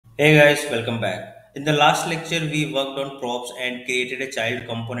Hey guys, welcome back. In the last lecture, we worked on props and created a child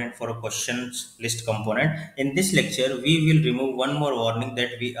component for a questions list component. In this lecture, we will remove one more warning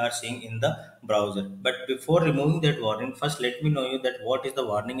that we are seeing in the browser. But before removing that warning, first let me know you that what is the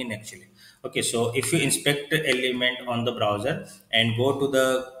warning in actually. Okay, so if you inspect the element on the browser and go to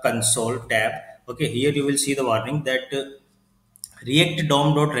the console tab, okay, here you will see the warning that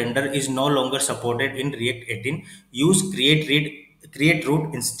ReactDOM.render is no longer supported in React 18. Use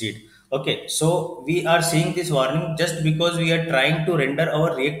createRoot instead. Okay, so we are seeing this warning just because we are trying to render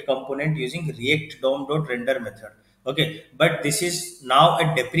our React component using ReactDOM.render method. Okay, but this is now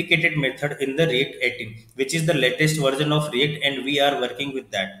a deprecated method in the React 18, which is the latest version of React, and we are working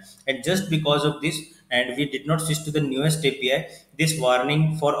with that. And just because of this, and we did not switch to the newest API, this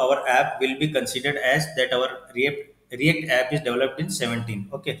warning for our app will be considered as that our React app is developed in 17.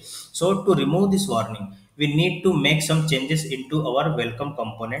 Okay, so to remove this warning, we need to make some changes into our welcome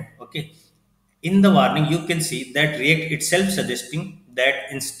component. Okay, in the warning, you can see that React itself suggesting that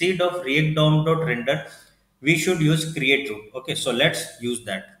instead of ReactDOM.render, we should use createRoot. Okay, so let's use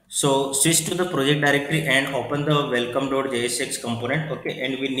that. So switch to the project directory and open the welcome.jsx component. Okay,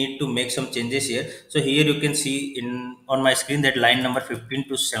 and we need to make some changes here. So here you can see in on my screen that line number 15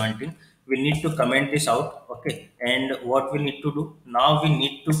 to 17. We need to comment this out. Okay, and what we need to do now, we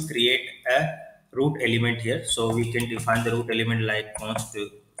need to create a root element here. So we can define the root element like const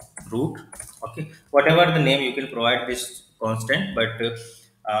root. Okay, whatever the name you can provide this constant, but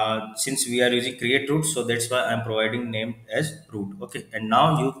since we are using create root, so that's why I'm providing name as root. Okay, and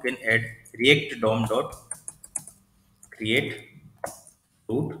now you can add react dom dot create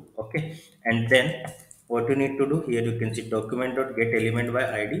root. Okay, and then what you need to do here, you can see document dot get element by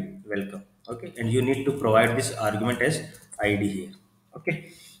id welcome. Okay, and you need to provide this argument as id here.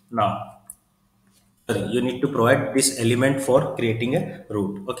 Okay, now sorry, you need to provide this element for creating a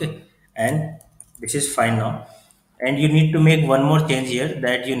root. Okay, and this is fine now, and you need to make one more change here,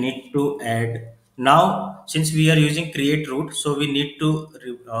 that you need to add now, since we are using create root, so we need to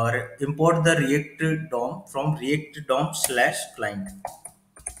import the react dom from react dom slash client.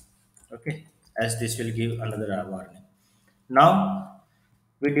 Okay, as this will give another warning. Now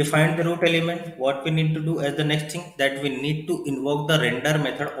we defined the root element. What we need to do as the next thing, that we need to invoke the render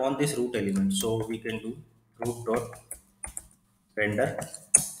method on this root element. So we can do root dot render.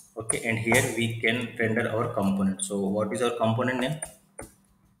 Okay, and here we can render our component. So what is our component name?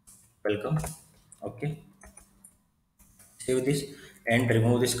 Welcome. Okay, save this and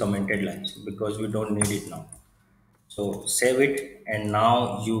remove this commented lines because we don't need it now. So save it, and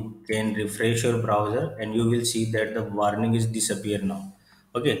now you can refresh your browser and you will see that the warning is disappear now.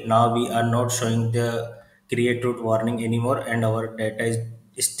 Okay, now we are not showing the create root warning anymore, and our data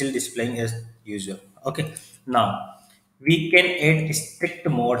is still displaying as usual. Okay, now we can add strict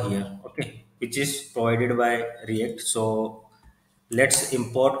mode here. Okay, which is provided by React. So let's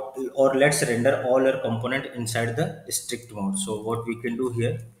import or let's render all our component inside the strict mode. So what we can do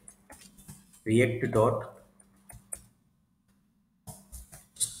here, react dot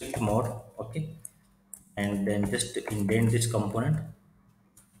strict mode. Okay, and then just indent this component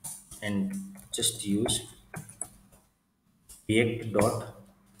and just use react dot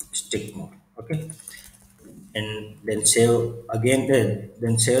strict mode. Okay, and then save again,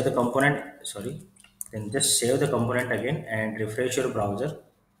 then save the component, sorry, then just save the component again and refresh your browser.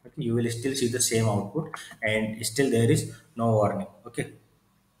 Okay, you will still see the same output and still there is no warning. Okay,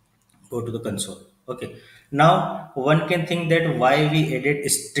 go to the console. Okay, now one can think that why we added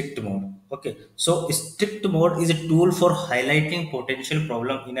strict mode. Okay, so strict mode is a tool for highlighting potential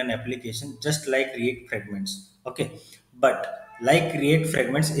problem in an application, just like react fragments. Okay, but like react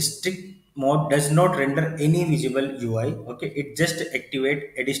fragments, strict mode does not render any visible UI. Okay, it just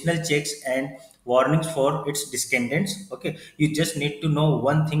activate additional checks and warnings for its descendants. Okay, you just need to know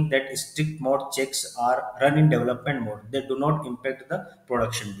one thing, that strict mode checks are run in development mode, they do not impact the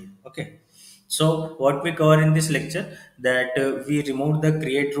production build. Okay, so what we cover in this lecture, that we removed the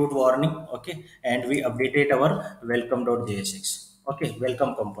create root warning. Okay, and we updated our welcome.jsx. Okay,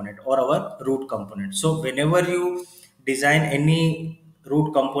 welcome component or our root component. So whenever you design any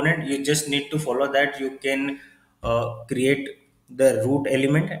root component, you just need to follow that. You can create the root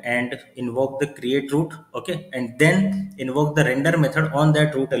element and invoke the create root. Okay, and then invoke the render method on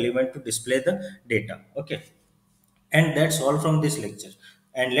that root element to display the data. Okay, and that's all from this lecture,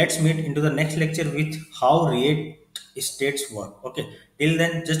 and let's meet into the next lecture with how react states work. Okay, till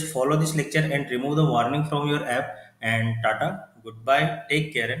then just follow this lecture and remove the warning from your app, and tata, goodbye,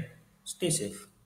 take care and stay safe.